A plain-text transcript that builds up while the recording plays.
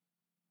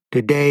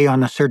Today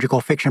on the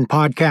Surgical Fiction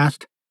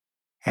Podcast,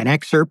 an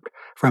excerpt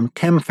from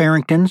Tim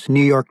Farrington's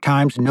New York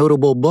Times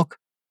notable book,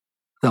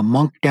 The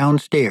Monk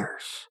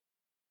Downstairs.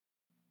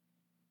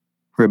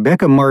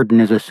 Rebecca Martin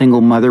is a single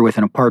mother with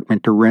an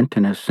apartment to rent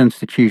and has sensed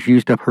that she's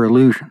used up her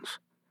illusions.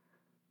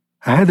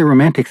 I had the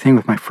romantic thing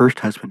with my first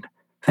husband.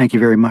 Thank you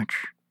very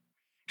much,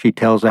 she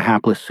tells a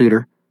hapless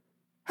suitor.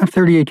 I'm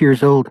 38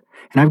 years old,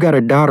 and I've got a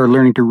daughter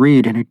learning to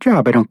read and a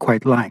job I don't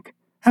quite like.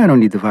 I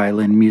don't need the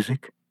violin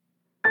music.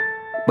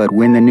 But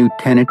when the new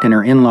tenant in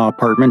her in-law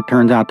apartment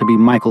turns out to be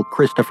Michael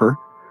Christopher,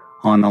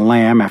 on the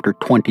lam after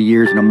 20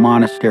 years in a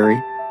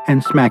monastery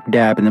and smack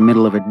dab in the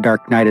middle of a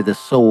dark night of the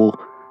soul,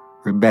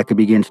 Rebecca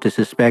begins to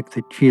suspect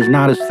that she is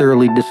not as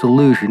thoroughly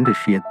disillusioned as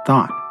she had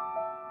thought.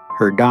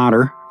 Her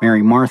daughter,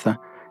 Mary Martha,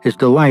 is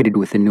delighted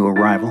with the new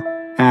arrival,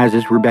 as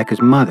is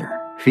Rebecca's mother,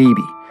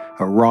 Phoebe,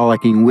 a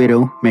rollicking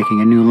widow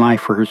making a new life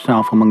for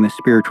herself among the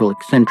spiritual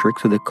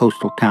eccentrics of the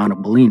coastal town of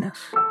Bolinas.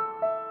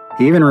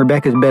 Even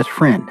Rebecca's best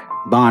friend,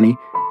 Bonnie,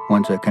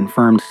 once a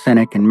confirmed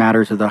cynic in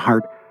matters of the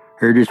heart,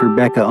 urges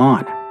Rebecca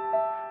on.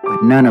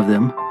 But none of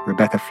them,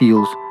 Rebecca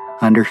feels,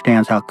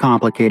 understands how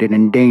complicated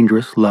and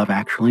dangerous love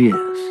actually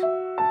is.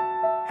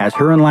 As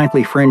her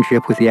unlikely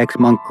friendship with the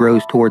ex-monk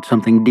grows towards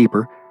something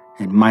deeper,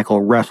 and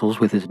Michael wrestles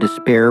with his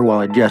despair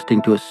while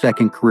adjusting to a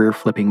second career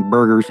flipping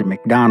burgers at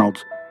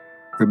McDonald's,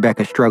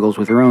 Rebecca struggles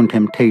with her own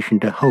temptation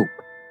to hope.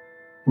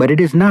 But it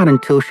is not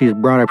until she is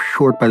brought up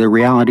short by the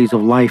realities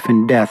of life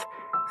and death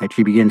that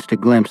she begins to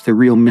glimpse the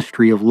real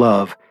mystery of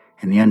love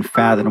and the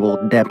unfathomable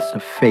depths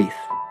of faith.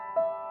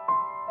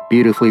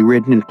 Beautifully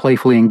written and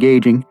playfully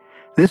engaging,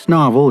 this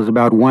novel is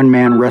about one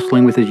man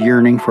wrestling with his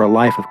yearning for a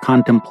life of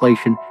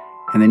contemplation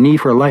and the need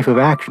for a life of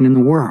action in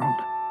the world.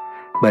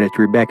 But it's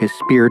Rebecca's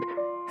spirit,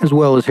 as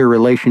well as her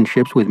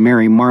relationships with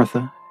Mary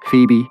Martha,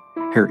 Phoebe,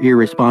 her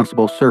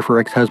irresponsible surfer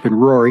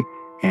ex-husband Rory,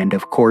 and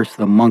of course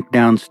the monk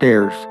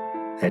downstairs,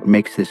 that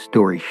makes this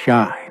story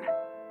shine.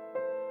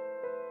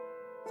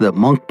 The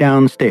Monk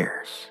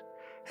Downstairs,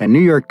 a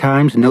New York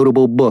Times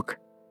notable book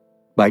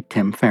by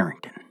Tim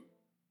Farrington.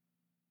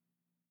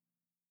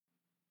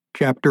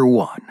 Chapter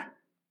 1.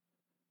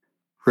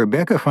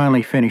 Rebecca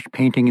finally finished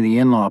painting the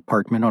in-law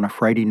apartment on a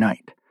Friday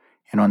night,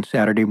 and on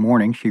Saturday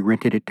morning she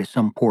rented it to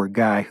some poor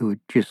guy who had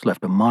just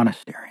left a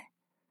monastery.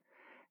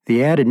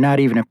 The ad had not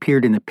even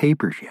appeared in the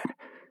papers yet,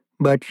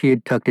 but she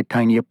had tucked a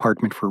tiny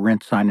apartment for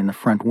rent sign in the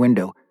front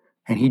window,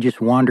 and he just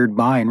wandered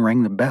by and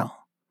rang the bell.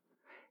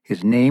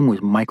 His name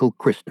was Michael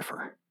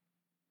Christopher.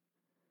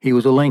 He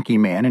was a lanky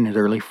man in his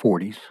early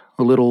 40s,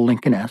 a little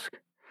Lincoln-esque,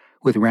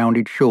 with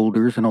rounded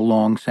shoulders and a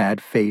long,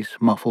 sad face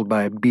muffled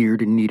by a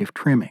beard in need of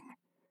trimming.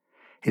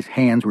 His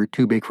hands were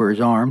too big for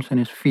his arms, and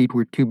his feet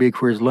were too big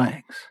for his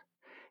legs.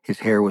 His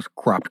hair was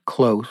cropped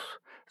close,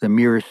 the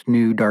merest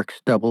new dark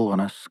stubble on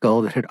a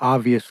skull that had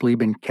obviously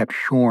been kept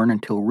shorn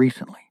until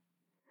recently.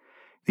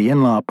 The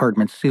in-law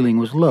apartment's ceiling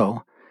was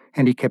low,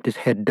 and he kept his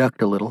head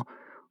ducked a little,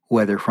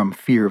 whether from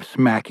fear of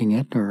smacking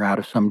it or out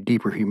of some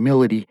deeper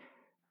humility,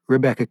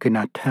 Rebecca could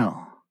not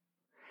tell.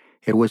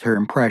 It was her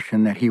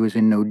impression that he was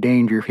in no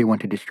danger if he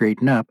wanted to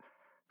straighten up,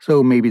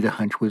 so maybe the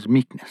hunch was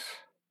meekness.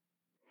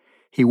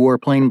 He wore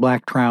plain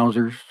black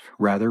trousers,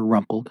 rather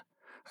rumpled,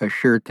 a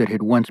shirt that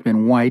had once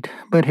been white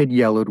but had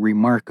yellowed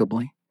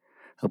remarkably,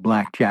 a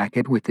black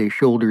jacket with the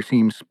shoulder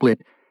seams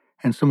split,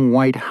 and some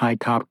white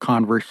high-top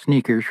Converse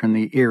sneakers from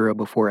the era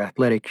before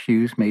athletic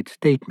shoes made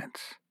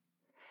statements.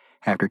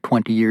 After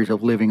 20 years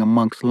of living a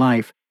monk's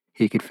life,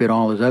 he could fit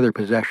all his other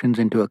possessions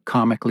into a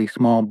comically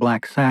small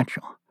black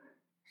satchel.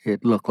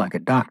 It looked like a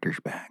doctor's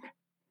bag.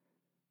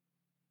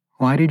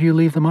 "Why did you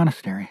leave the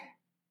monastery?"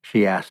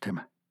 she asked him.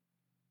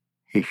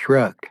 He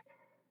shrugged.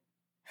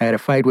 "I had a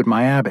fight with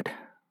my abbot,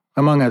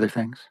 among other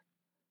things."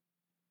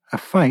 "A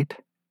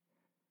fight?"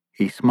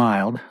 He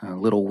smiled, a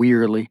little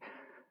wearily.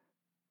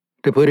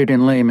 "To put it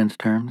in layman's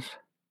terms."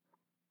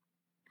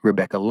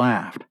 Rebecca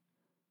laughed.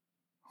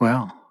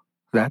 "Well,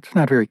 that's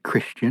not very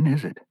Christian,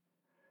 is it?"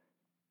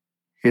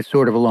 "It's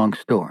sort of a long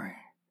story."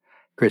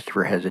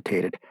 Christopher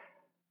hesitated.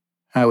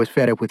 "I was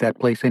fed up with that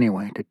place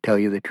anyway, to tell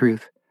you the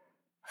truth.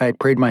 I had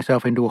prayed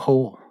myself into a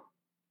hole."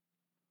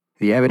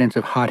 The evidence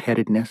of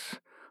hot-headedness,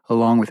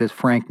 along with his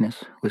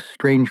frankness, was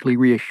strangely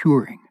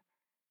reassuring.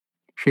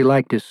 She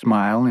liked his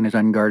smile and his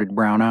unguarded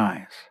brown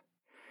eyes.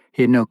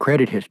 He had no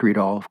credit history at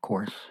all, of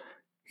course.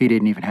 He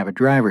didn't even have a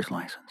driver's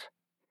license.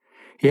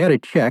 He had a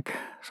check,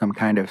 some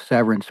kind of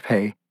severance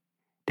pay.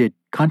 Did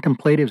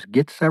contemplatives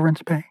get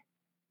severance pay?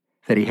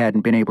 That he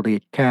hadn't been able to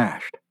get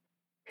cashed.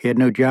 He had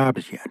no job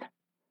as yet.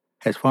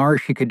 As far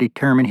as she could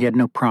determine, he had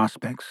no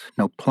prospects,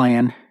 no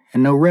plan,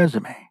 and no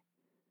resume.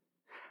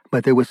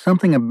 But there was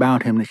something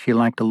about him that she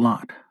liked a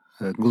lot,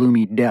 a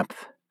gloomy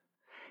depth,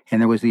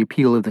 and there was the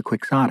appeal of the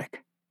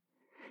quixotic.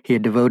 He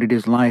had devoted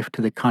his life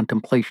to the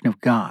contemplation of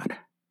God.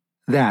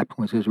 That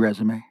was his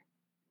resume.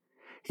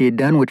 He had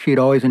done what she had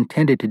always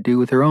intended to do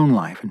with her own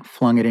life and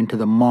flung it into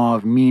the maw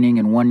of meaning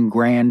in one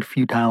grand,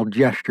 futile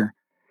gesture,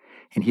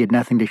 and he had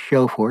nothing to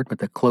show for it but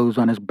the clothes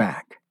on his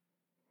back.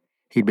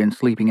 He'd been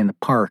sleeping in the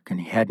park and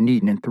he hadn't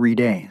eaten in 3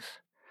 days.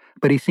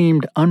 but he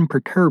seemed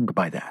unperturbed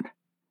by that.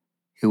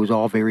 It was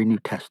all very New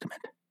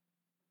Testament.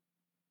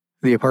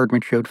 The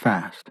apartment showed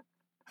fast.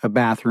 A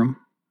bathroom,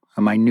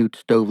 a minute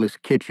stoveless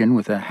kitchen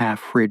with a half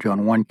fridge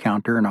on one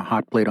counter and a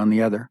hot plate on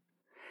the other,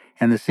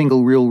 and the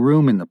single real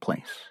room in the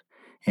place,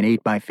 an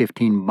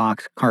 8x15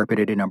 box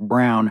carpeted in a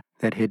brown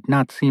that had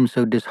not seemed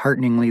so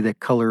dishearteningly the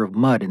color of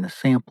mud in the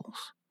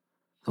samples.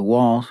 The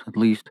walls, at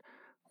least,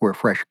 were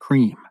fresh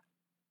cream.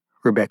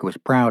 Rebecca was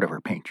proud of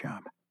her paint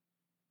job.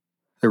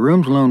 The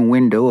room's lone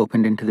window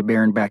opened into the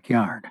barren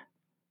backyard.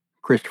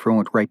 Christopher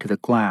went right to the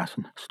glass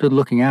and stood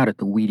looking out at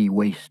the weedy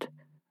waste.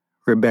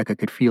 Rebecca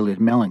could feel his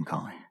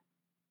melancholy.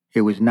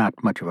 It was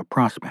not much of a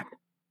prospect.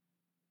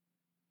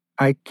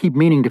 "I keep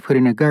meaning to put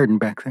in a garden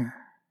back there,"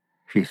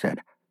 she said.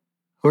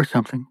 "Or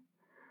something.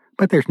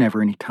 But there's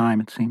never any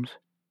time, it seems.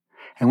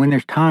 And when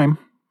there's time,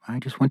 I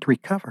just want to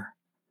recover.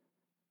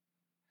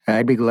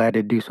 I'd be glad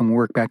to do some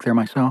work back there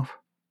myself.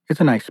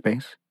 It's a nice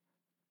space."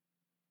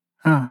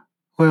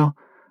 Well,"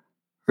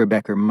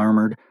 Rebecca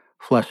murmured,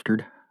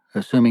 flustered,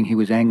 assuming he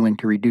was angling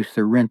to reduce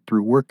the rent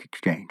through work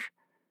exchange.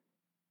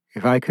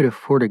 "If I could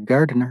afford a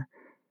gardener—"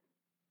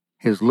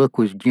 His look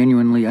was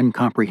genuinely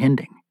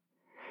uncomprehending.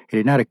 It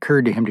had not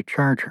occurred to him to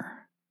charge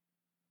her.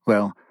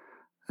 Well,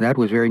 that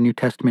was very New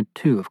Testament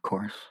too, of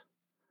course.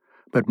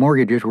 But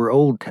mortgages were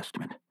Old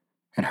Testament,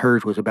 and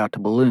hers was about to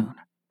balloon.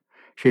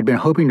 She had been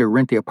hoping to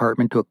rent the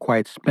apartment to a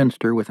quiet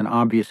spinster with an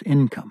obvious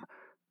income,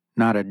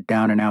 not a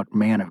down-and-out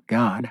man of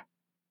God.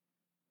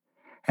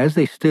 As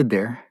they stood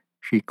there,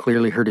 she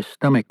clearly heard his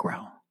stomach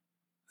growl.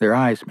 Their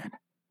eyes met.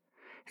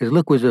 His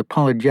look was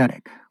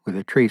apologetic, with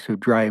a trace of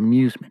dry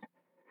amusement.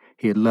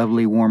 He had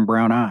lovely, warm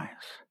brown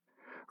eyes.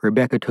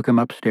 Rebecca took him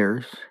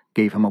upstairs,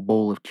 gave him a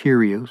bowl of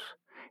Cheerios,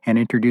 and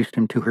introduced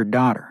him to her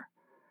daughter.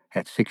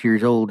 At 6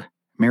 years old,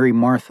 Mary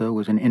Martha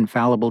was an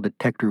infallible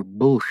detector of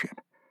bullshit.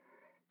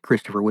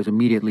 Christopher was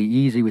immediately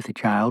easy with the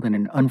child in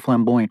an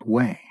unflamboyant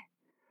way.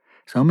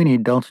 So many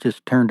adults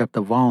just turned up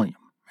the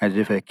volume, as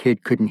if a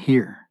kid couldn't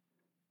hear.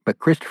 But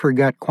Christopher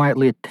got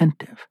quietly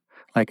attentive,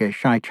 like a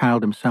shy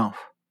child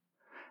himself.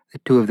 The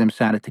two of them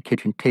sat at the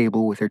kitchen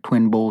table with their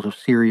twin bowls of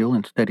cereal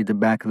and studied the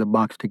back of the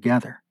box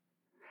together.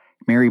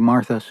 Mary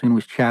Martha soon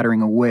was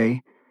chattering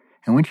away,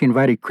 and when she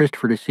invited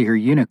Christopher to see her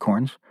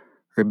unicorns,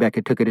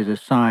 Rebecca took it as a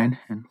sign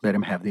and let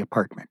him have the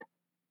apartment.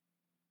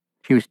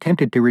 She was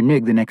tempted to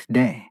renege the next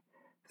day.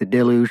 The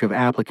deluge of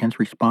applicants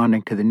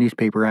responding to the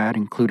newspaper ad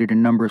included a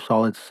number of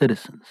solid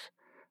citizens.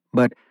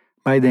 But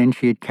by then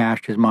she had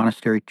cashed his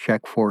monastery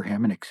check for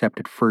him and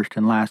accepted first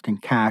and last in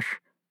cash,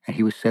 and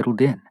he was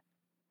settled in.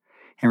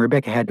 And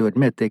Rebecca had to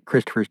admit that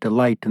Christopher's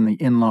delight in the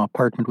in-law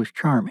apartment was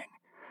charming.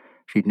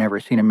 She'd never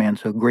seen a man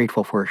so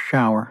grateful for a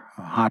shower,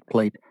 a hot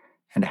plate,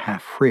 and a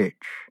half fridge.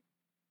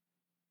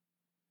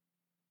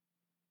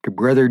 To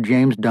Brother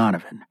James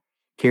Donovan,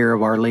 care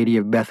of Our Lady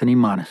of Bethany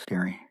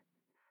Monastery,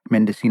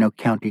 Mendocino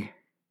County,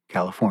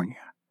 California.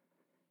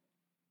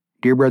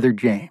 Dear Brother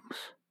James,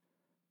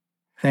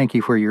 thank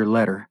you for your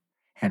letter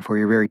and for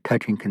your very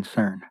touching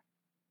concern.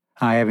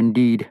 I have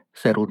indeed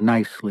settled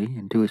nicely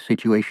into a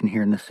situation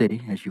here in the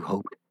city, as you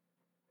hoped.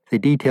 The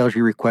details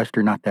you request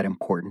are not that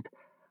important.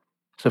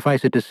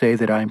 Suffice it to say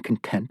that I am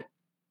content.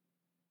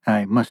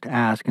 I must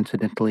ask,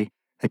 incidentally,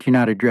 that you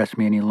not address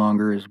me any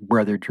longer as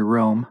Brother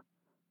Jerome.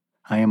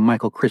 I am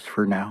Michael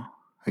Christopher now,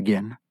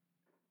 again.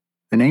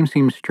 The name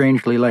seems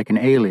strangely like an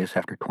alias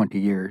after 20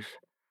 years,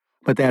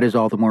 but that is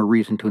all the more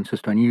reason to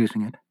insist on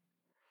using it.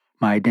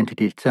 My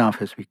identity itself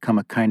has become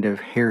a kind of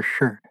hair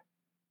shirt.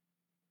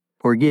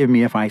 Forgive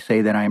me if I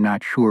say that I am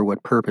not sure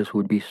what purpose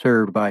would be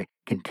served by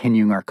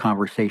continuing our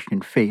conversation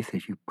in faith,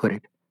 as you put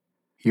it.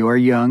 You are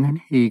young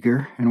and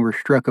eager, and were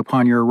struck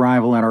upon your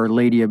arrival at Our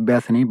Lady of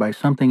Bethany by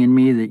something in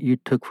me that you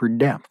took for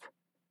depth.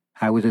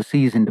 I was a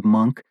seasoned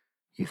monk,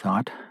 you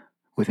thought,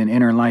 with an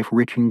inner life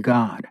rich in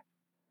God.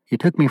 You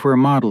took me for a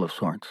model of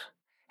sorts,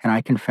 and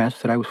I confess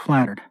that I was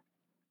flattered.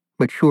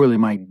 But surely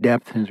my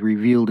depth has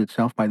revealed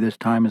itself by this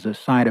time as a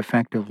side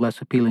effect of less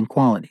appealing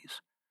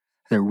qualities.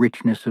 The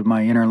richness of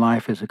my inner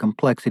life is a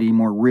complexity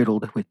more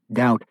riddled with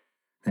doubt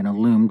than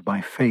illumined by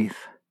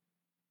faith.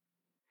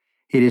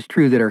 It is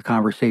true that our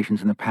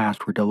conversations in the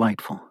past were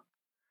delightful.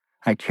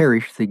 I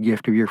cherish the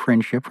gift of your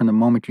friendship from the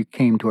moment you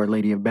came to Our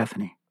Lady of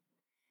Bethany.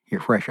 Your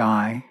fresh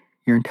eye,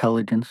 your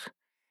intelligence,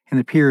 and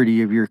the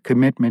purity of your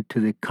commitment to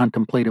the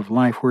contemplative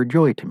life were a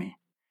joy to me,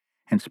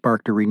 and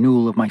sparked a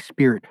renewal of my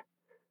spirit.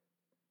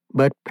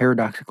 But,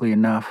 paradoxically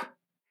enough,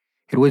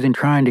 it was in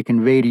trying to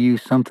convey to you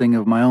something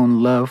of my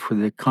own love for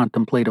the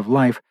contemplative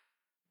life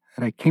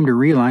that I came to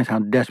realize how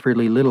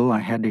desperately little I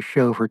had to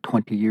show for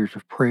 20 years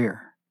of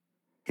prayer.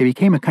 It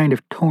became a kind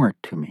of torrent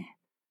to me,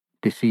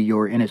 to see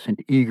your innocent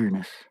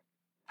eagerness.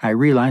 I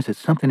realized that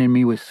something in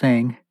me was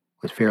saying,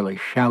 was fairly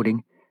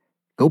shouting,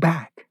 go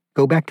back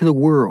to the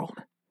world.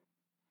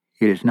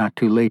 It is not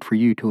too late for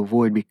you to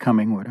avoid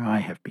becoming what I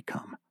have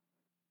become.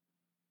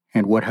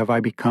 And what have I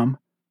become?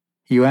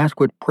 You ask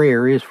what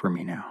prayer is for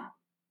me now.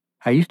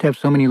 I used to have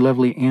so many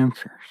lovely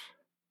answers.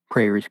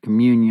 Prayer is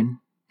communion,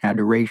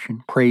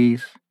 adoration,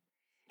 praise.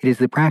 It is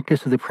the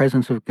practice of the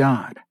presence of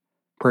God.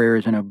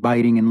 prayers and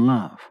abiding in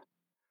love.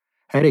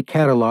 I had a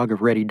catalog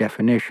of ready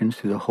definitions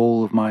through the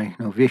whole of my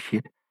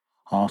novitiate,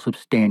 all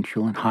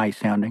substantial and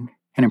high-sounding,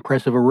 an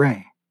impressive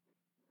array.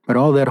 But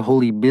all that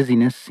holy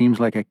busyness seems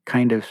like a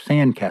kind of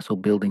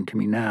sandcastle building to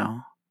me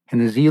now,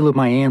 and the zeal of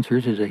my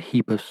answers is a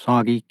heap of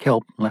soggy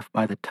kelp left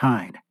by the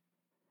tide.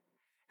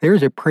 There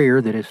is a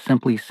prayer that is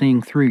simply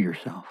seeing through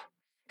yourself,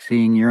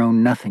 seeing your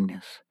own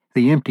nothingness,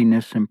 the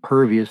emptiness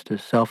impervious to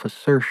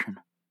self-assertion.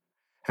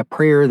 A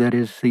prayer that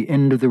is the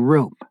end of the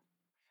rope,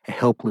 a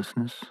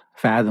helplessness,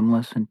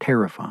 fathomless and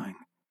terrifying.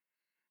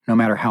 No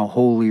matter how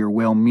holy or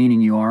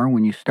well-meaning you are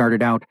when you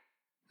started out,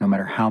 no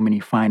matter how many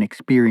fine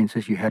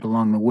experiences you had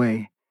along the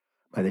way,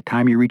 by the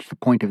time you reach the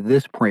point of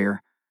this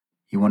prayer,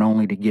 you want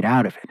only to get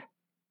out of it.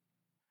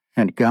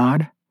 And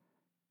God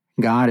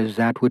is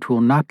that which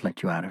will not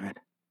let you out of it.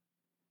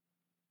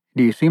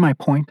 Do you see my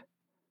point?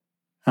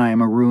 I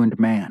am a ruined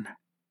man.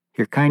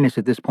 Your kindness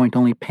at this point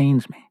only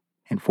pains me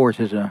and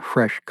forces a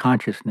fresh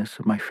consciousness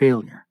of my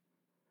failure.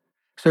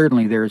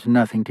 Certainly there is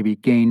nothing to be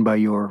gained by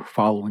your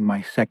following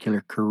my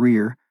secular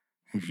career,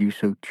 as you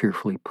so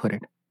cheerfully put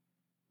it.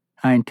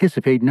 I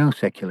anticipate no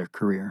secular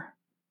career.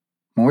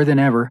 More than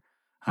ever,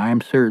 I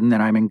am certain that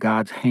I'm in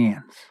God's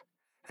hands,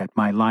 that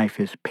my life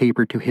is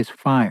paper to his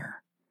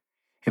fire.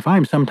 If I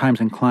am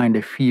sometimes inclined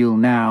to feel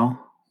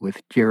now,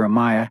 with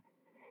Jeremiah,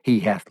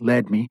 he hath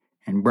led me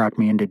and brought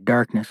me into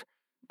darkness,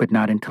 but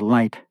not into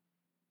light,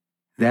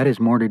 that is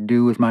more to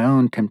do with my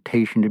own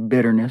temptation to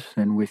bitterness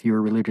than with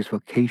your religious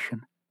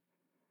vocation.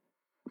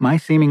 My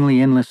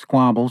seemingly endless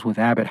squabbles with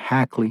Abbot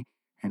Hackley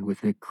and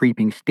with the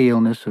creeping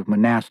staleness of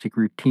monastic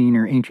routine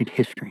or ancient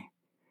history.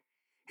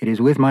 It is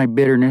with my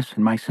bitterness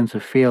and my sense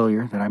of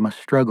failure that I must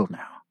struggle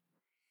now.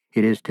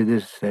 It is to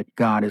this that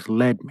God has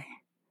led me.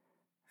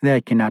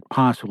 That cannot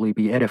possibly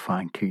be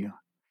edifying to you,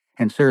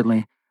 and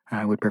certainly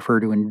I would prefer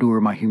to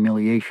endure my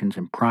humiliations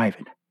in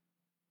private.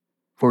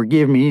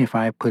 Forgive me if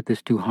I put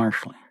this too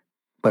harshly,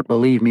 but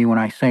believe me when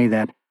I say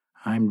that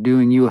I'm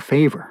doing you a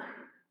favor.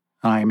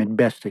 I am at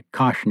best a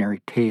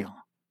cautionary tale.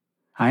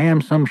 I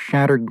am some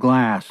shattered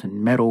glass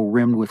and metal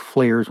rimmed with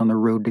flares on the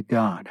road to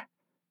God.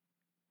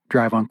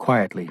 Drive on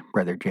quietly,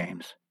 Brother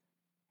James,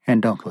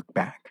 and don't look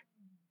back.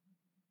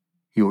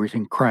 Yours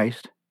in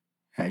Christ,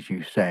 as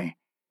you say,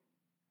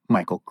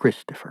 Michael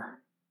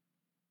Christopher.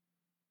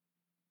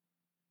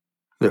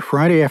 The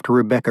Friday after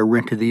Rebecca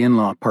rented the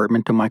in-law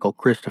apartment to Michael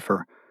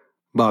Christopher,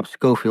 Bob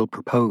Schofield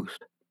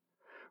proposed.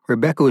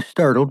 Rebecca was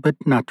startled, but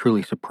not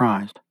truly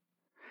surprised.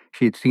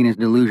 She had seen his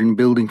delusion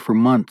building for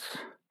months,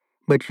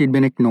 but she had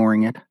been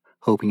ignoring it,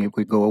 hoping it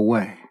would go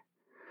away.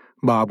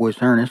 Bob was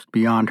earnest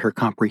beyond her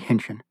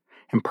comprehension,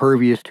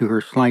 impervious to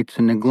her slights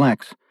and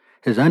neglects,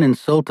 as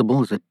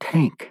uninsultable as a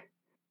tank.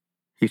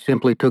 He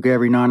simply took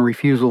every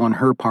non-refusal on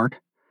her part,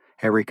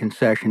 every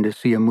concession to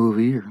see a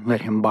movie or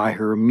let him buy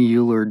her a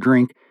meal or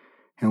drink,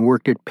 and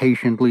worked it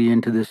patiently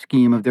into the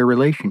scheme of their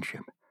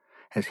relationship,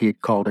 as he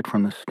had called it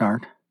from the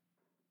start.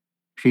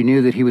 She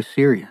knew that he was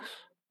serious.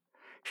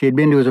 She had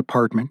been to his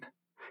apartment.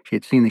 She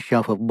had seen the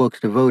shelf of books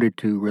devoted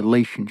to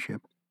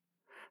relationship.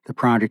 The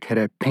project had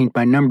a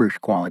paint-by-numbers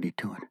quality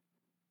to it,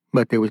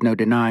 but there was no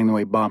denying the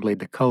way Bob laid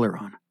the color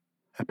on.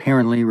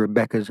 Apparently,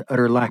 Rebecca's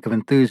utter lack of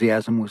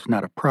enthusiasm was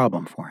not a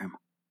problem for him.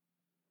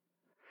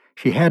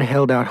 She had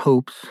held out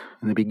hopes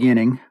in the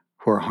beginning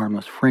for a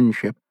harmless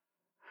friendship,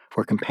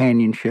 for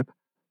companionship,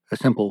 a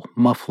simple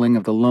muffling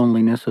of the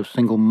loneliness of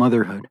single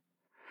motherhood.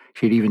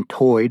 She had even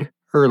toyed,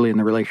 early in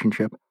the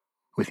relationship,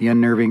 with the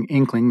unnerving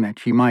inkling that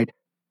she might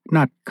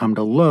not come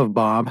to love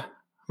Bob,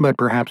 but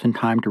perhaps in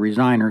time to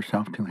resign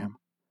herself to him.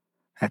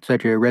 That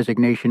such a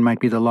resignation might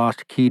be the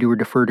lost key to her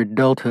deferred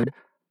adulthood,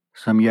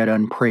 some yet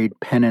unprayed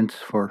penance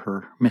for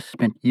her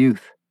misspent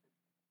youth.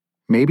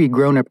 Maybe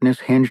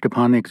grown-upness hinged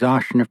upon the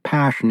exhaustion of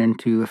passion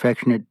into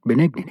affectionate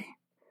benignity.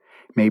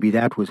 Maybe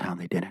that was how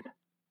they did it.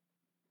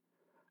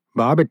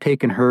 Bob had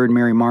taken her and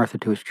Mary Martha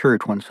to his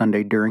church one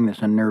Sunday during this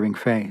unnerving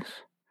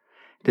phase.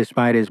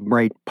 Despite his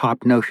bright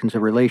pop notions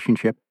of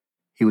relationship,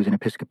 he was an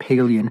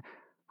Episcopalian,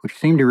 which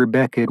seemed to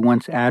Rebecca at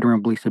once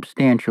admirably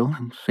substantial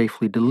and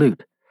safely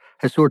dilute,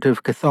 a sort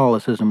of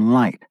Catholicism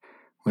light,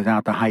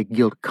 without the high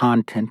guilt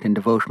content and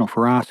devotional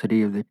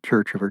ferocity of the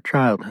church of her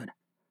childhood.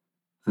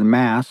 The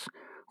Mass,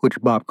 which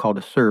Bob called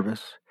a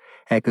service,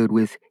 echoed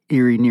with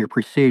eerie near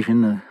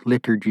precision the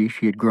liturgy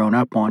she had grown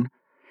up on,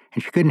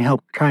 and she couldn't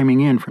help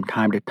chiming in from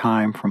time to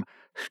time from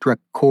struck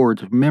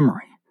chords of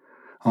memory,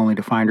 only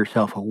to find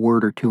herself a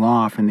word or two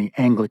off in the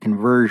Anglican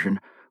version,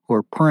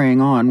 or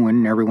praying on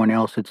when everyone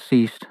else had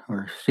ceased,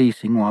 or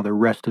ceasing while the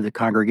rest of the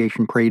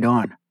congregation prayed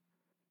on.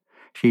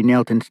 She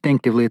knelt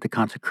instinctively at the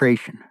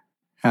consecration,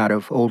 out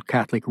of old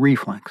Catholic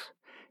reflex,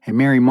 and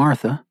Mary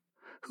Martha,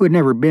 who had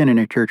never been in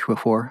a church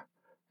before,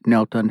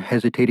 knelt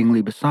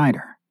unhesitatingly beside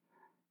her.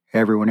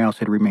 Everyone else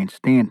had remained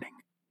standing.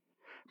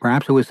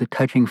 Perhaps it was the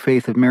touching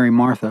faith of Mary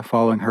Martha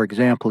following her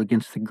example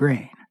against the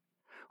grain,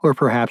 or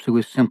perhaps it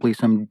was simply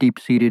some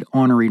deep-seated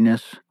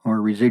orneriness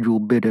or residual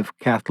bit of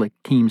Catholic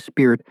team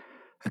spirit,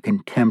 a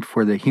contempt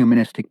for the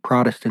humanistic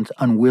Protestants'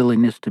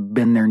 unwillingness to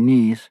bend their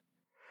knees,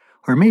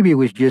 Or maybe it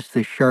was just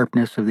the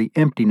sharpness of the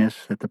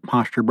emptiness that the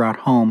posture brought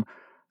home,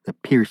 the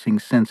piercing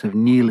sense of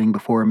kneeling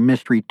before a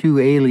mystery too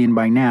alien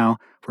by now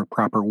for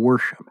proper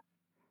worship.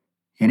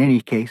 In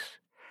any case,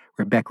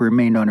 Rebecca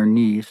remained on her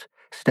knees,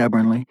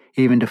 stubbornly,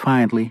 even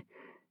defiantly,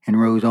 and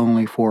rose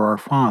only for Our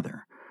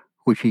Father,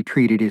 which he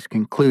treated as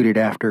concluded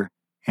after,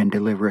 and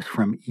deliver us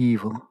from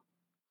evil,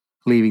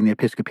 leaving the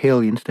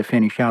Episcopalians to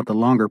finish out the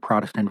longer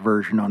Protestant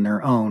version on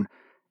their own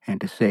and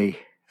to say,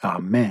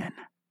 Amen.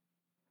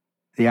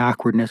 The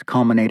awkwardness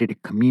culminated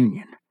at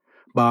communion.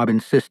 Bob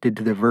insisted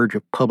to the verge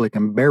of public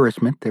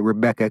embarrassment that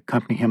Rebecca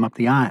accompany him up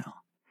the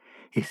aisle.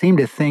 He seemed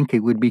to think it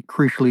would be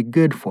crucially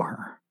good for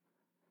her.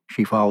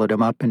 She followed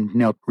him up and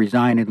knelt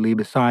resignedly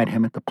beside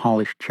him at the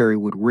polished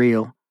cherrywood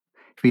rail,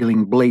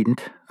 feeling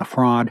blatant, a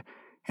fraud,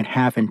 and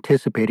half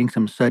anticipating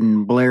some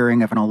sudden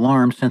blaring of an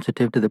alarm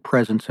sensitive to the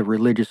presence of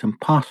religious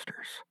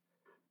impostors.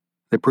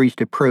 The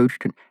priest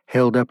approached and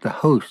held up the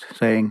host,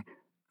 saying,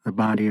 "The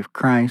body of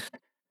Christ,"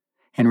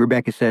 and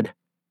Rebecca said,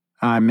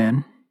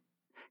 "Amen,"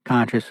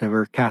 conscious of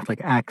her Catholic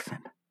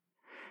accent,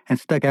 and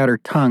stuck out her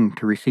tongue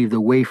to receive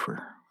the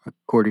wafer,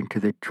 according to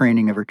the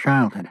training of her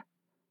childhood.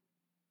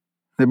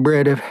 "The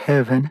bread of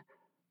heaven,"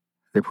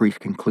 the priest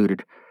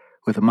concluded,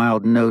 with a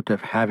mild note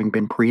of having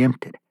been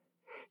preempted.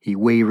 He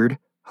wavered,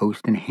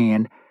 host in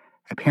hand,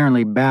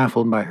 apparently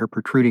baffled by her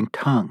protruding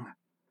tongue.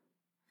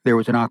 There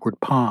was an awkward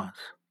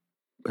pause.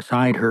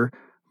 Beside her,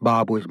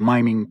 Bob was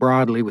miming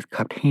broadly with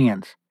cupped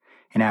hands,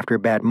 and after a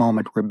bad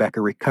moment,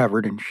 Rebecca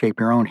recovered and shaped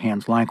her own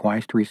hands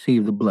likewise to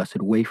receive the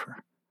blessed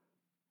wafer.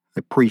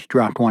 The priest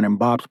dropped one in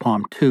Bob's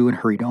palm too and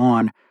hurried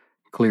on,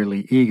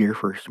 clearly eager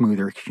for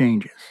smoother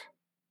exchanges.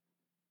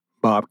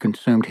 Bob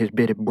consumed his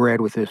bit of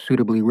bread with a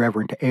suitably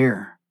reverent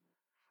air.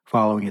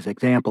 Following his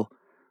example,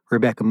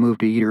 Rebecca moved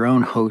to eat her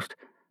own host,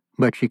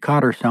 but she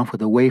caught herself with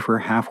the wafer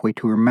halfway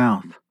to her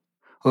mouth,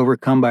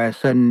 overcome by a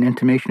sudden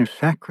intimation of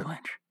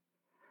sacrilege.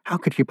 How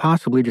could she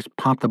possibly just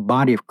pop the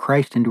body of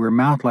Christ into her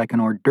mouth like an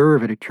hors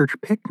d'oeuvre at a church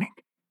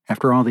picnic,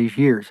 after all these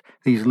years,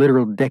 these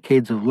literal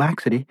decades of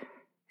laxity,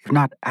 if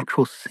not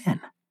actual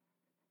sin?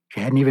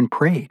 She hadn't even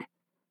prayed.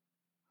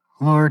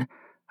 "Lord,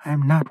 I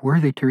am not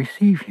worthy to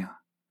receive you."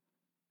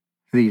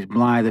 These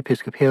blithe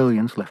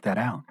Episcopalians left that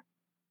out.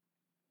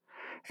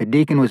 A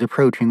deacon was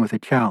approaching with a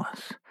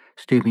chalice,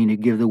 stooping to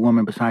give the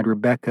woman beside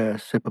Rebecca a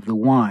sip of the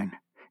wine,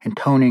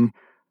 intoning,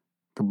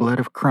 "The blood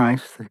of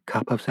Christ, the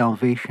cup of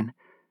salvation."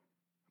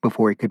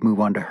 Before he could move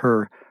on to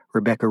her,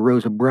 Rebecca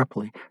rose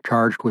abruptly,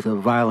 charged with a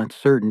violent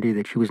certainty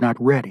that she was not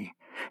ready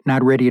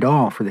at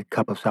all for the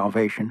cup of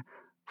salvation,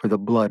 for the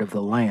blood of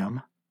the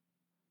Lamb.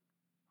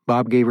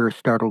 Bob gave her a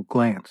startled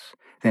glance,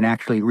 then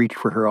actually reached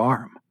for her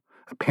arm.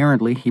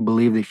 Apparently, he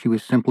believed that she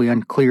was simply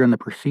unclear on the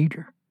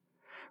procedure.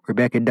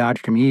 Rebecca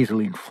dodged him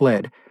easily and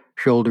fled,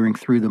 shouldering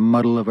through the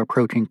muddle of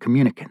approaching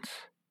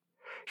communicants.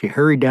 She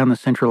hurried down the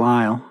central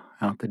aisle,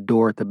 out the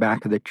door at the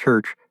back of the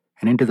church,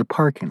 and into the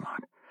parking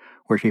lot,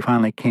 where she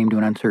finally came to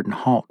an uncertain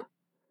halt.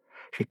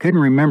 She couldn't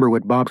remember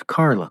what Bob's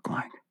car looked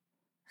like.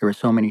 There were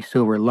so many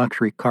silver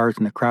luxury cars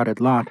in the crowded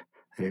lot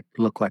that it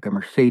looked like a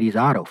Mercedes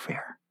auto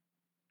fair.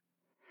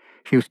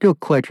 She was still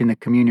clutching the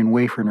communion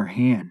wafer in her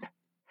hand.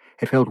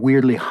 It felt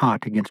weirdly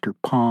hot against her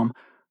palm,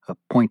 a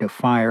point of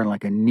fire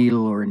like a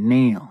needle or a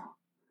nail.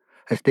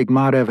 A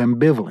stigmata of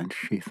ambivalence,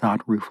 she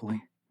thought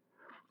ruefully.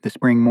 The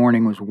spring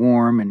morning was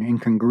warm and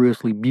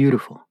incongruously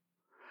beautiful.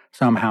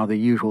 Somehow the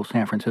usual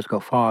San Francisco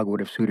fog would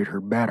have suited her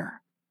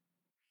better.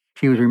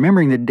 She was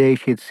remembering the day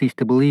she had ceased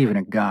to believe in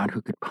a God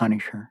who could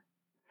punish her.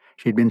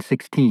 She had been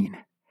 16,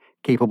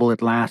 capable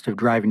at last of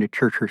driving to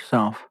church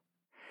herself,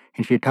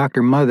 and she had talked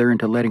her mother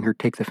into letting her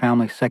take the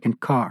family's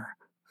second car,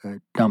 a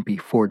dumpy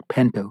Ford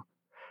Pinto,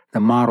 the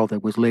model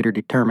that was later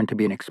determined to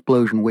be an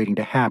explosion waiting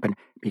to happen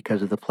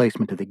because of the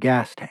placement of the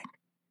gas tank.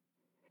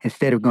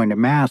 Instead of going to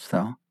Mass,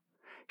 though,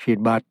 she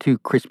had bought 2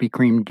 Krispy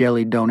Kreme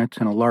jelly donuts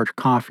and a large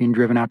coffee and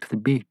driven out to the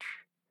beach.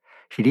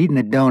 She'd eaten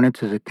the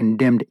donuts as a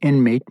condemned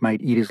inmate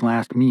might eat his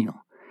last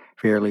meal,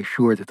 fairly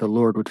sure that the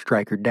Lord would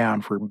strike her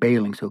down for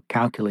bailing so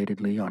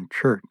calculatedly on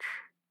church.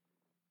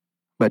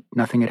 But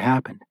nothing had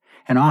happened,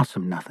 an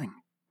awesome nothing.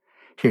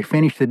 She had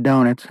finished the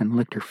donuts and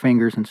licked her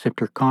fingers and sipped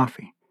her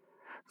coffee.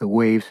 The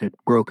waves had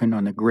broken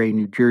on the gray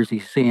New Jersey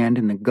sand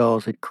and the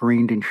gulls had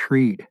careened and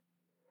shrieked.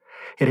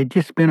 It had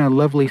just been a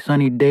lovely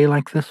sunny day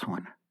like this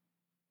one.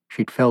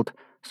 She'd felt,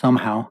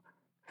 somehow,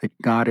 that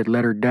God had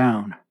let her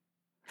down.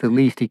 The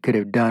least he could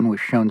have done was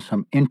shown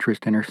some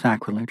interest in her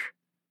sacrilege.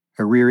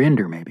 A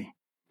rear-ender, maybe.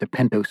 The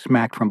Pinto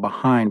smacked from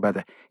behind by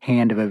the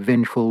hand of a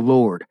vengeful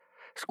Lord,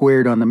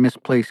 squared on the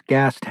misplaced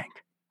gas tank.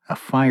 A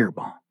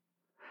fireball.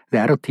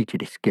 That'll teach you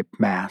to skip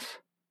Mass.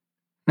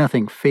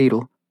 Nothing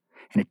fatal,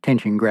 an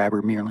attention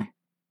grabber merely.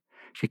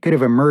 She could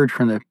have emerged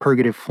from the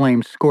purgative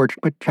flames scorched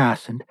but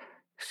chastened,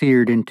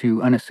 seared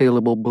into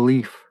unassailable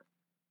belief.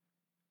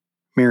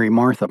 Mary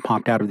Martha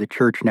popped out of the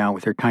church now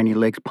with her tiny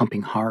legs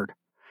pumping hard,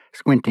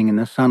 squinting in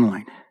the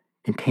sunlight,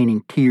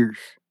 containing tears.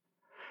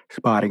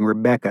 Spotting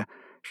Rebecca,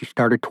 she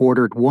started toward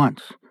her at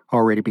once,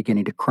 already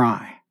beginning to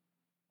cry.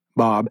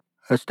 Bob,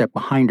 a step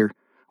behind her,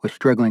 was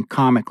struggling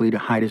comically to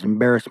hide his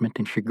embarrassment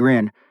and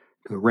chagrin,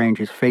 to arrange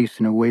his face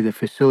in a way that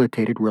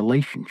facilitated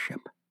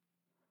relationship.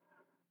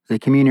 The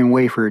communion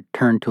wafer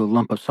turned to a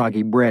lump of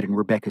soggy bread in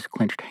Rebecca's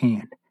clenched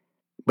hand,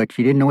 but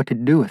she didn't know what to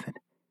do with it.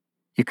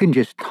 You couldn't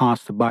just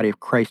toss the body of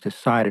Christ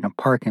aside in a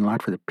parking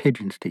lot for the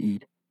pigeons to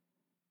eat.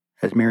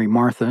 As Mary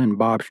Martha and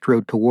Bob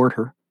strode toward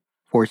her,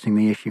 forcing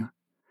the issue,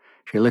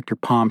 she licked her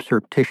palm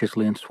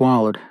surreptitiously and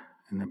swallowed,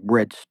 and the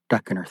bread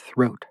stuck in her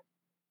throat.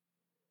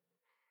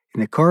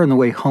 In the car on the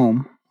way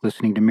home,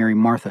 listening to Mary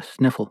Martha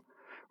sniffle,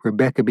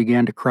 Rebecca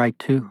began to cry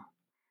too,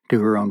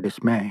 to her own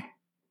dismay.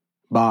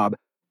 Bob,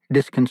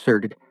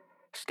 disconcerted,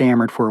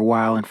 stammered for a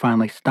while and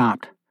finally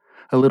stopped,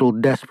 a little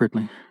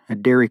desperately,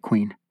 at Dairy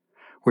Queen,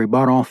 where he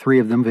bought all 3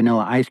 of them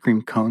vanilla ice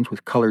cream cones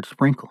with colored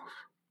sprinkles.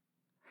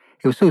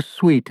 It was so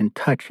sweet and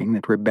touching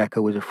that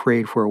Rebecca was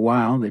afraid for a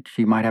while that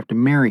she might have to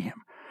marry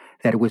him,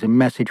 that it was a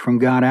message from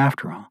God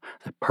after all,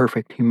 the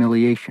perfect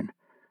humiliation.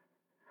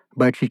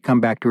 But she'd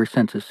come back to her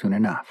senses soon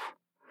enough.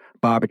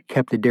 Bob had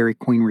kept the Dairy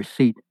Queen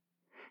receipt.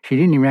 She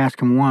didn't even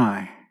ask him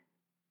why.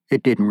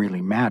 It didn't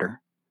really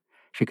matter.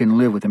 She couldn't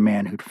live with a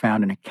man who'd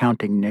found an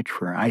accounting niche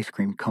for ice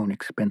cream cone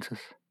expenses.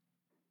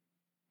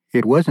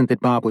 It wasn't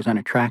that Bob was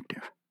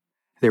unattractive.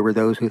 There were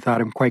those who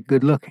thought him quite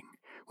good-looking,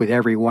 with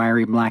every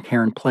wiry black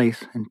hair in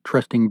place and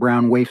trusting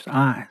brown waif's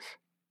eyes.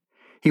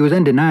 He was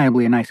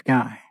undeniably a nice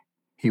guy.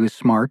 He was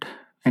smart,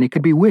 and he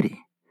could be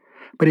witty.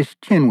 But his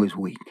chin was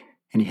weak,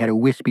 and he had a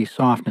wispy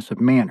softness of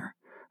manner,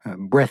 a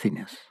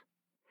breathiness.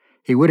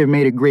 He would have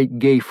made a great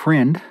gay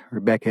friend,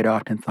 Rebecca had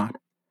often thought.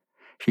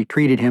 She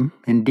treated him,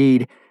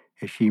 indeed,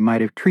 as she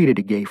might have treated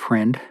a gay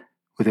friend,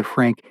 with a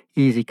frank,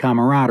 easy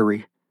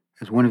camaraderie,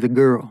 as one of the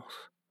girls.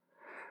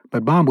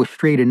 But Bob was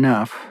straight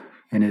enough,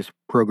 in his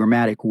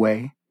programmatic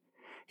way.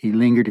 He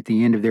lingered at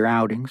the end of their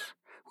outings,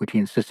 which he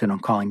insisted on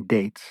calling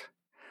dates,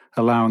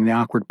 allowing the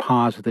awkward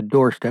pause at the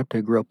doorstep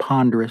to grow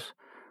ponderous,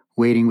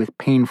 waiting with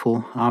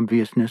painful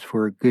obviousness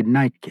for a good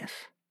night kiss.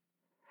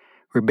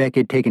 Rebecca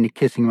had taken to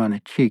kissing him on the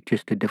cheek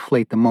just to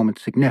deflate the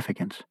moment's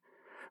significance,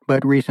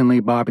 but recently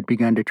Bob had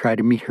begun to try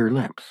to meet her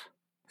lips.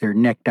 Their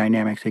neck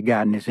dynamics had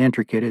gotten as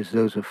intricate as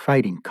those of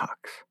fighting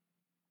cocks.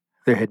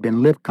 There had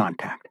been lip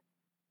contact.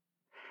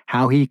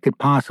 How he could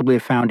possibly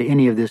have found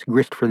any of this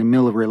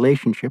grist-for-the-mill of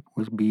relationship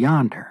was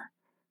beyond her.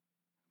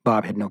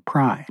 Bob had no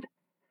pride.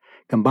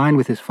 Combined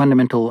with his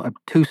fundamental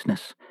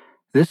obtuseness,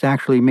 this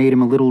actually made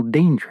him a little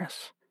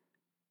dangerous.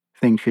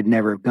 Things should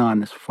never have gone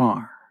this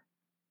far.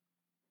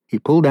 He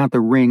pulled out the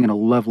ring in a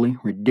lovely,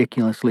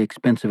 ridiculously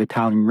expensive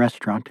Italian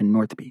restaurant in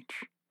North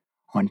Beach.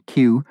 On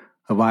cue,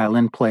 a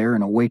violin player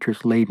and a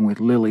waitress laden with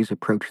lilies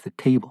approached the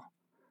table.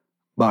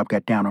 Bob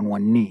got down on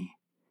one knee.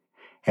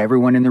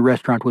 Everyone in the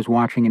restaurant was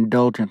watching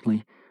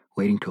indulgently,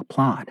 waiting to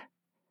applaud.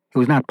 It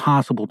was not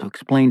possible to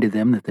explain to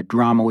them that the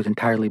drama was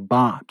entirely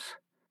Bob's.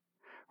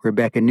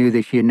 Rebecca knew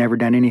that she had never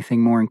done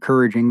anything more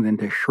encouraging than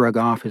to shrug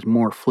off his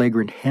more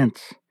flagrant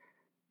hints.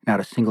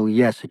 Not a single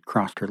yes had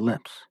crossed her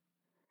lips.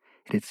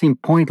 It had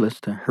seemed pointless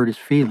to hurt his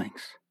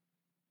feelings.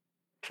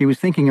 She was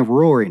thinking of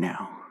Rory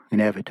now,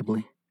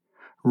 inevitably.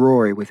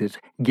 Rory with his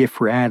gift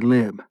for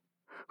ad-lib,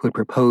 who had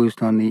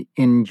proposed on the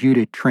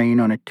in-Judah train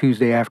on a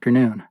Tuesday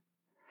afternoon.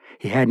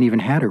 He hadn't even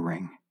had a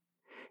ring.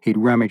 He'd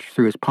rummaged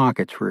through his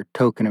pockets for a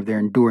token of their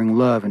enduring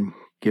love and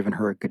given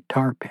her a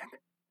guitar pick.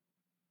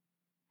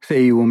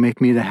 "Say you will make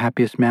me the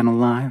happiest man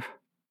alive,"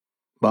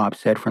 Bob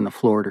said from the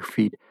floor at her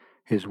feet,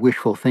 his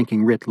wishful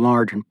thinking writ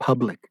large and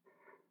public.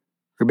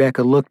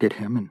 Rebecca looked at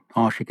him, and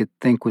all she could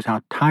think was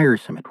how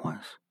tiresome it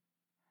was,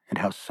 and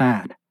how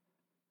sad.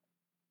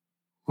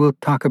 "We'll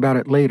talk about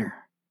it later,"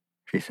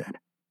 she said.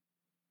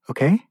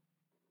 "Okay?"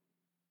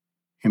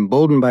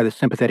 Emboldened by the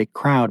sympathetic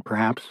crowd,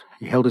 perhaps,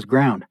 he held his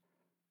ground.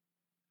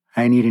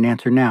 "I need an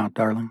answer now,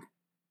 darling."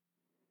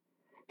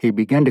 He'd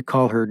begun to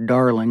call her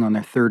darling on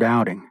their 3rd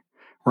outing,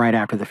 right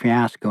after the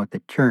fiasco at the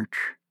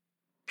church.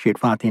 She had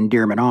fought the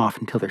endearment off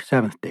until their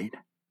 7th date.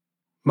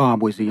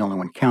 Bob was the only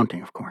one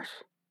counting, of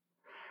course.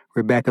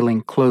 Rebecca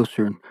leaned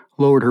closer and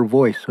lowered her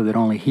voice so that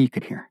only he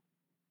could hear.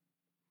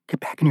 "Get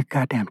back in your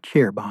goddamn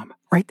chair, Bob,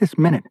 right this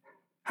minute.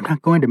 I'm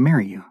not going to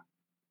marry you."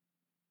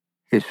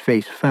 His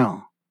face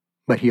fell,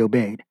 but he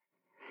obeyed.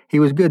 He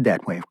was good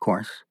that way, of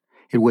course.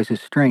 It was his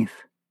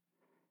strength.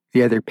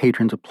 The other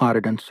patrons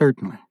applauded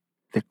uncertainly.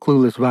 The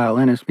clueless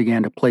violinist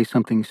began to play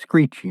something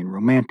screechy and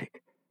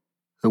romantic.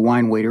 The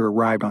wine waiter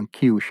arrived on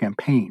cue with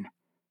champagne.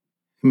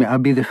 "May I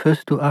be the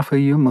first to offer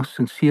you most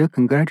sincere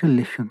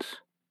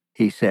congratulations,"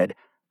 he said,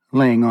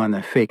 laying on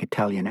the fake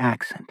Italian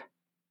accent.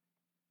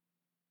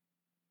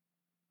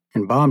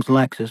 In Bob's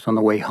Lexus on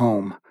the way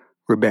home,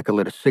 Rebecca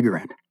lit a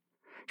cigarette.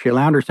 She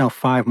allowed herself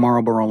 5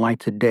 Marlboro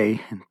Lights a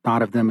day and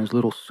thought of them as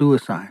little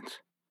suicides.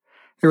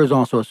 There was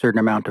also a certain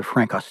amount of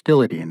frank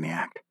hostility in the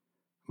act.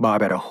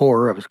 Bob had a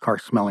horror of his car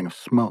smelling of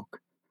smoke.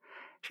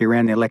 She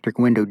ran the electric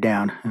window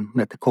down and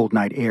let the cold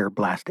night air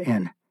blast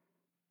in.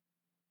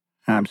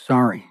 "I'm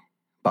sorry,"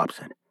 Bob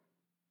said.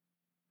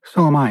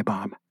 "So am I,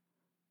 Bob.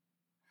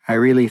 I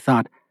really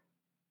thought—"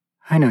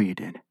 "I know you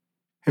did.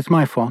 It's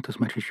my fault as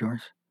much as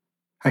yours.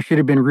 I should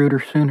have been ruder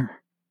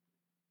sooner."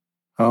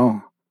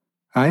 Oh,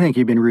 I think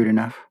you've been rude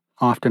enough,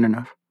 often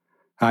enough.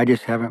 I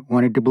just haven't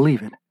wanted to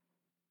believe it.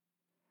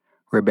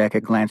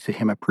 Rebecca glanced at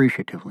him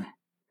appreciatively.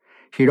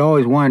 She'd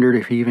always wondered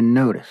if he even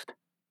noticed.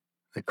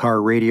 The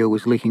car radio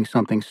was leaking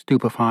something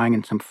stupefying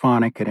and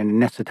symphonic at an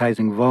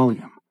anesthetizing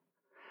volume.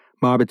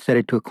 Bob had set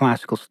it to a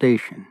classical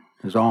station,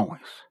 as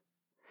always.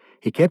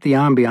 He kept the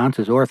ambiance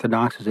as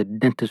orthodox as a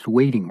dentist's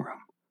waiting room.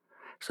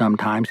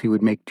 Sometimes he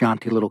would make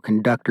jaunty little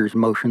conductor's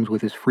motions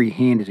with his free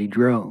hand as he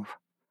drove.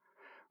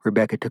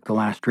 Rebecca took the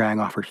last drag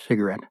off her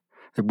cigarette,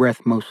 the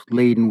breath most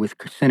laden with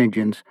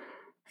carcinogens,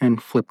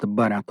 and flipped the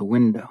butt out the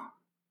window.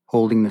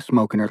 Holding the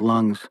smoke in her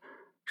lungs,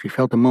 she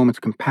felt a moment's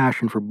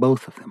compassion for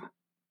both of them.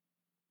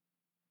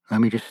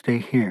 Let me just stay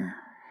here,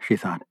 she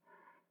thought.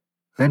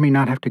 Let me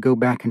not have to go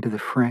back into the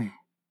fray.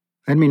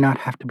 Let me not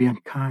have to be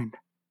unkind.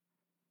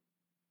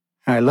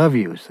 I love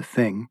you is the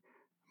thing,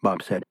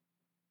 Bob said.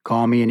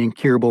 Call me an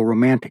incurable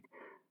romantic,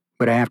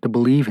 but I have to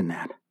believe in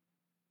that.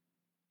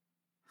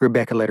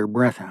 Rebecca let her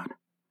breath out.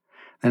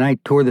 The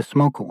night tore the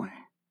smoke away.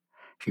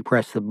 She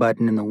pressed the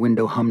button and the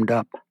window hummed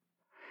up.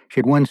 She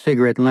had one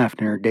cigarette left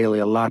in her daily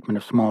allotment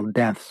of small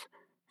deaths,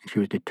 and she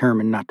was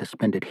determined not to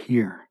spend it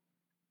here.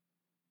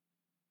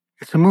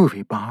 It's a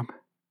movie, Bob.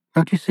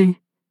 Don't you see?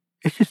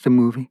 It's just a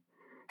movie,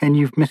 and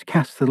you've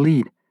miscast the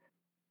lead.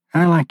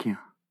 I like you.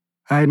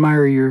 I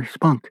admire your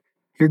spunk,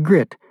 your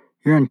grit,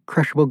 your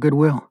uncrushable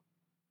goodwill.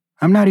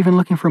 I'm not even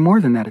looking for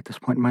more than that at this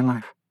point in my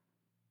life.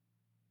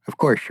 Of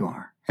course you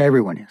are.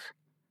 Everyone is.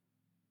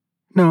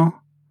 No.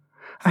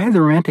 I had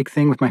the romantic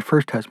thing with my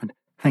first husband.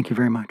 Thank you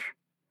very much.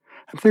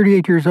 I'm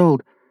 38 years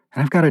old,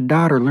 and I've got a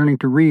daughter learning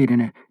to read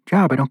and a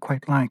job I don't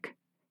quite like.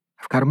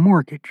 I've got a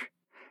mortgage.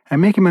 I'm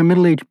making my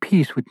middle-aged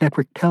peace with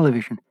network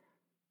television.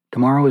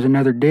 Tomorrow is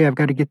another day I've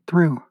got to get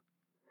through.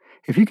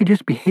 If you could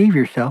just behave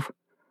yourself,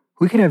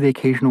 we could have the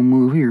occasional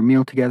movie or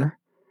meal together,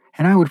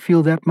 and I would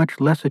feel that much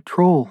less a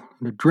troll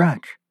and a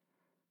drudge.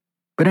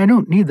 But I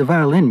don't need the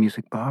violin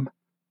music, Bob.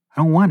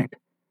 I don't want it.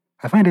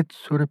 I find it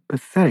sort of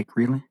pathetic,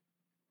 really.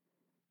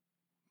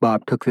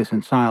 Bob took this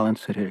in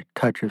silence that had a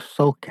touch of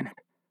sulk in it.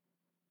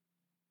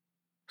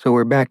 So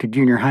we're back to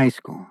junior high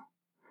school,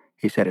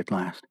 he said at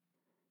last.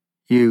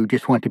 You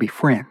just want to be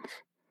friends.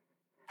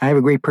 I have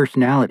a great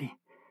personality.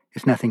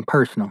 It's nothing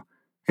personal.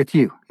 It's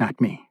you, not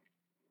me.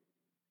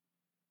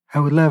 I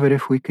would love it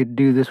if we could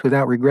do this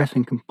without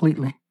regressing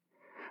completely.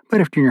 But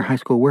if junior high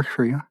school works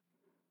for you.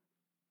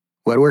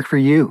 What works for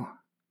you?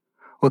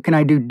 What can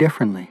I do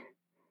differently?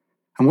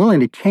 I'm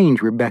willing to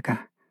change,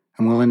 Rebecca.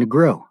 I'm willing to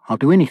grow. I'll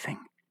do anything.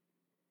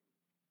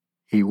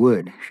 He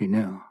would, she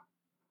knew.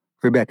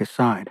 Rebecca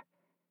sighed.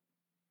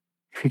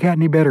 If you got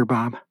any better,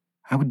 Bob,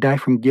 I would die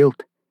from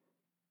guilt.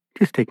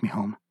 Just take me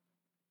home.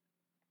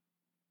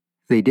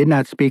 They did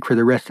not speak for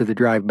the rest of the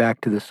drive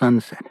back to the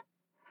Sunset.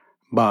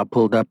 Bob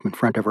pulled up in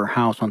front of her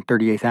house on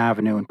 38th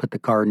Avenue and put the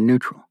car in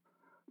neutral.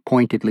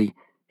 Pointedly,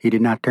 he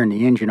did not turn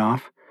the engine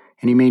off,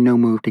 and he made no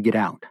move to get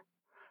out.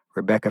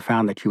 Rebecca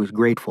found that she was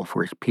grateful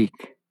for his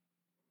peek.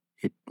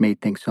 It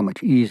made things so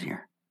much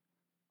easier.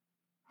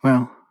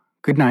 Well,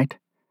 good night,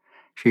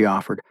 she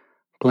offered,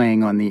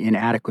 playing on the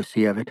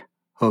inadequacy of it,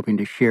 hoping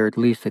to share at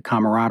least the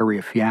camaraderie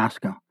of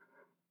fiasco.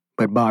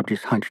 But Bob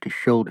just hunched his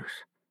shoulders.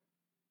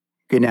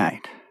 Good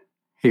night,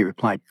 he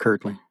replied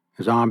curtly,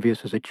 as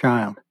obvious as a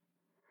child.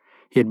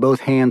 He had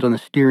both hands on the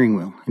steering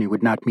wheel, and he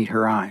would not meet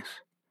her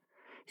eyes.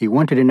 He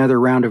wanted another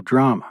round of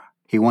drama.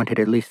 He wanted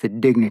at least the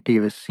dignity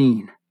of a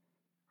scene.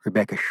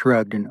 Rebecca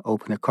shrugged and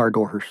opened the car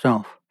door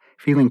herself,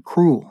 feeling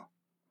cruel.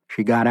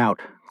 She got out,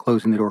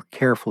 closing the door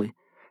carefully,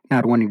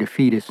 not wanting to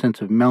feed his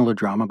sense of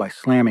melodrama by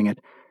slamming it,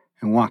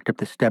 and walked up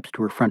the steps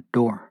to her front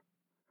door.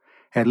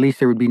 At least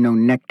there would be no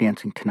neck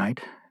dancing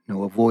tonight,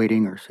 no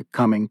avoiding or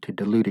succumbing to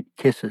diluted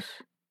kisses.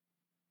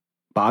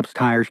 Bob's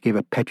tires gave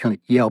a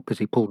petulant yelp as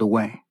he pulled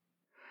away.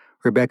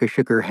 Rebecca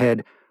shook her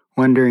head,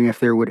 wondering if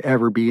there would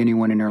ever be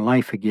anyone in her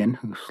life again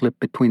who slipped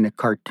between the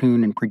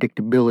cartoon and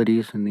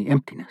predictabilities and the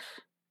emptiness.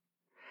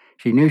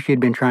 She knew she had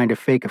been trying to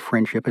fake a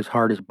friendship as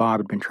hard as Bob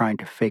had been trying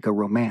to fake a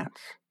romance.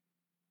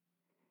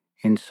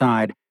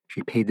 Inside,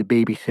 she paid the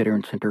babysitter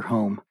and sent her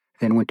home,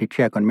 then went to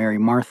check on Mary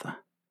Martha.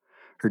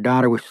 Her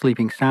daughter was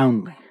sleeping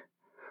soundly.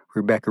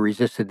 Rebecca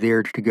resisted the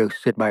urge to go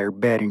sit by her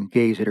bed and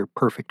gaze at her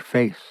perfect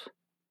face.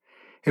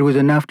 It was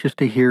enough just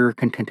to hear her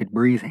contented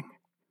breathing.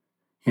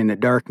 In the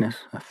darkness,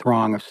 a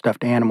throng of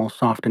stuffed animals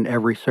softened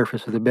every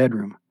surface of the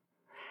bedroom.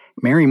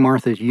 Mary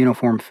Martha's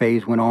uniform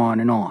phase went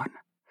on and on.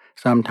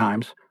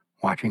 Sometimes,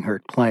 watching her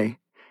at play,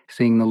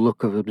 seeing the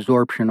look of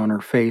absorption on her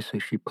face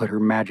as she put her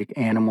magic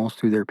animals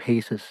through their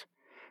paces,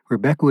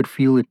 Rebecca would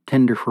feel a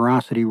tender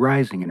ferocity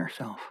rising in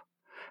herself,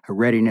 a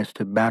readiness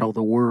to battle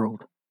the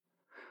world.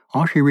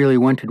 All she really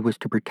wanted was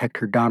to protect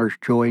her daughter's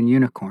joy in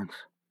unicorns.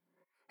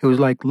 It was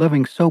like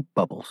loving soap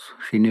bubbles,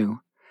 she knew,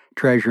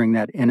 treasuring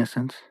that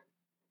innocence.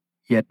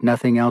 Yet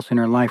nothing else in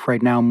her life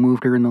right now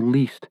moved her in the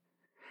least.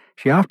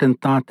 She often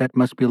thought that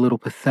must be a little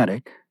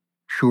pathetic.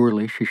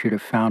 Surely she should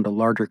have found a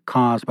larger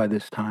cause by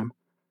this time.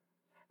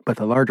 But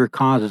the larger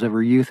causes of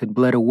her youth had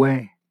bled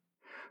away.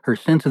 Her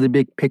sense of the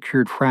big picture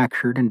had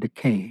fractured and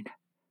decayed.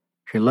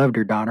 She loved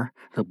her daughter,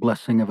 the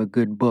blessing of a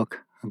good book,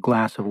 a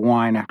glass of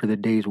wine after the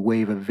day's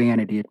wave of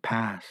vanity had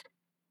passed.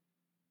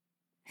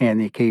 And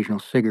the occasional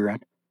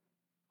cigarette.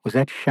 Was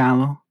that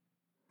shallow?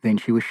 Then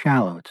she was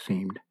shallow, it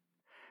seemed.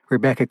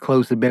 Rebecca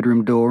closed the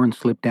bedroom door and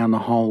slipped down the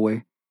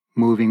hallway,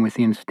 moving with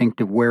the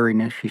instinctive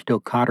wariness she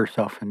still caught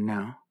herself in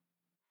now.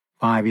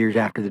 5 years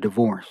after the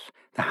divorce,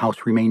 the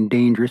house remained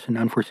dangerous in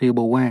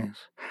unforeseeable ways,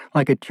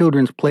 like a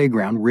children's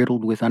playground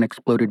riddled with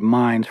unexploded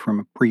mines from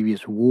a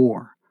previous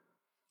war.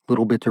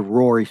 Little bits of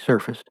Rory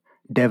surfaced,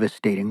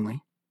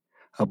 devastatingly.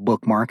 A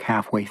bookmark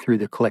halfway through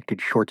the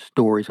collected short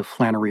stories of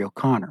Flannery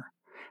O'Connor,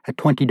 a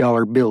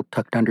 $20 bill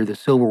tucked under the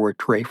silverware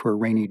tray for a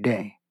rainy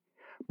day,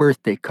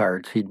 birthday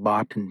cards he'd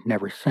bought and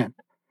never sent,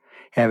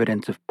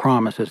 evidence of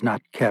promises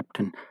not kept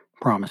and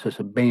promises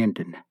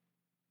abandoned.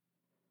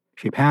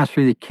 She passed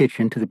through the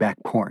kitchen to the back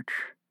porch.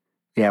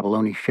 The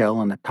abalone shell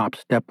on the top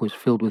step was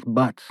filled with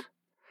butts.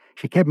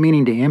 She kept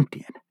meaning to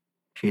empty it.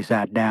 She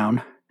sat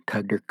down,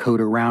 tugged her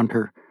coat around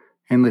her,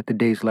 and lit the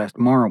day's last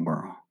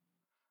Marlboro.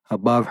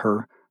 Above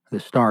her, the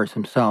stars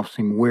themselves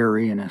seemed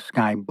weary in a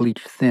sky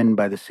bleached thin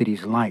by the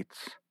city's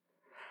lights.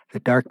 The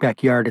dark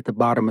backyard at the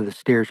bottom of the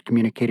stairs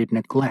communicated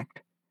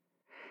neglect.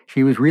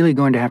 She was really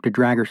going to have to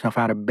drag herself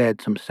out of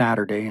bed some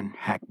Saturday and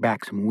hack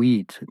back some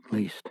weeds, at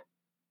least.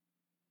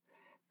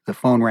 The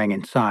phone rang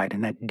inside,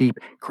 and that deep,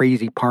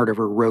 crazy part of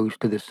her rose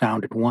to the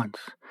sound at once,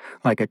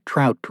 like a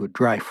trout to a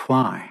dry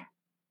fly.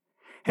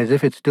 As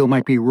if it still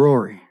might be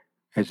Rory,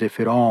 as if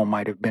it all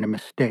might have been a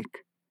mistake,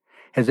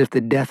 as if the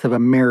death of a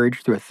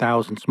marriage through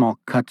 1,000 small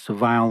cuts of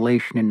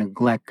violation and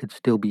neglect could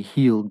still be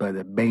healed by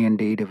the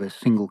band-aid of a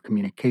single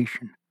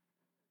communication.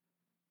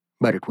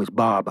 But it was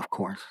Bob, of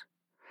course.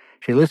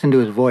 She listened to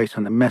his voice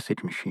on the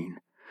message machine,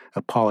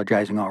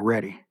 apologizing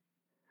already.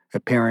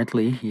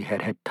 Apparently, he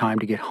had had time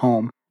to get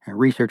home and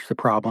research the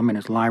problem in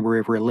his library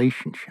of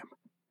relationship.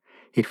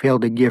 He'd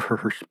failed to give her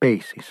her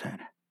space, he said.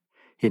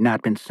 He had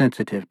not been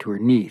sensitive to her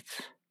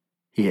needs.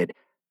 He had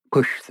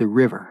pushed the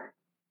river.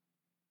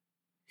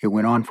 It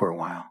went on for a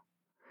while.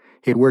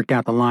 He had worked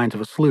out the lines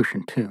of a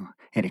solution, too,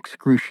 in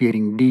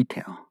excruciating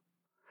detail.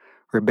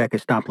 Rebecca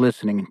stopped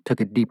listening and took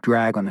a deep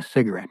drag on the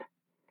cigarette.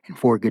 In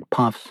 4 good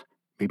puffs,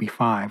 maybe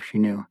 5, she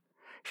knew,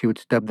 she would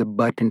stub the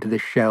butt into the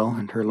shell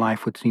and her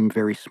life would seem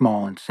very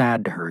small and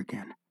sad to her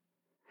again.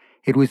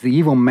 It was the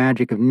evil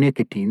magic of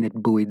nicotine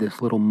that buoyed this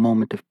little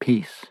moment of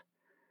peace.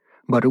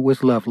 But it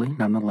was lovely,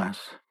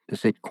 nonetheless, to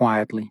sit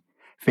quietly,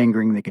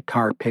 fingering the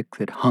guitar pick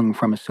that hung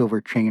from a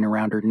silver chain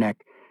around her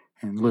neck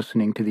and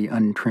listening to the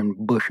untrimmed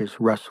bushes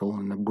rustle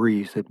in the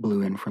breeze that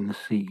blew in from the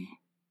sea.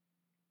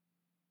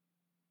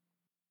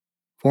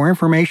 For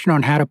information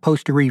on how to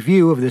post a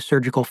review of this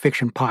Surgical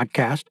Fiction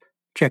podcast,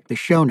 check the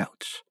show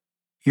notes.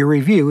 Your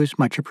review is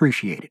much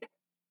appreciated.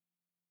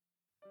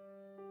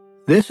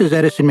 This is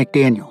Edison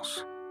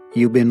McDaniels.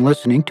 You've been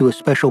listening to a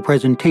special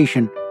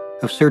presentation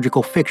of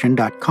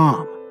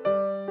surgicalfiction.com.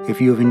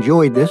 If you have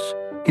enjoyed this,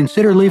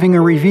 consider leaving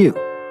a review,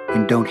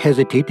 and don't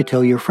hesitate to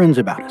tell your friends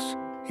about us,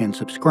 and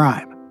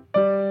subscribe.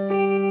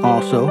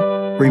 Also,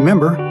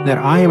 remember that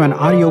I am an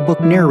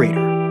audiobook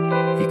narrator.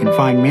 You can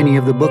find many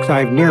of the books I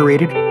have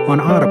narrated on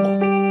Audible,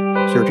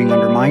 searching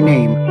under my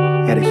name,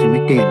 Edison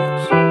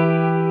McDaniels.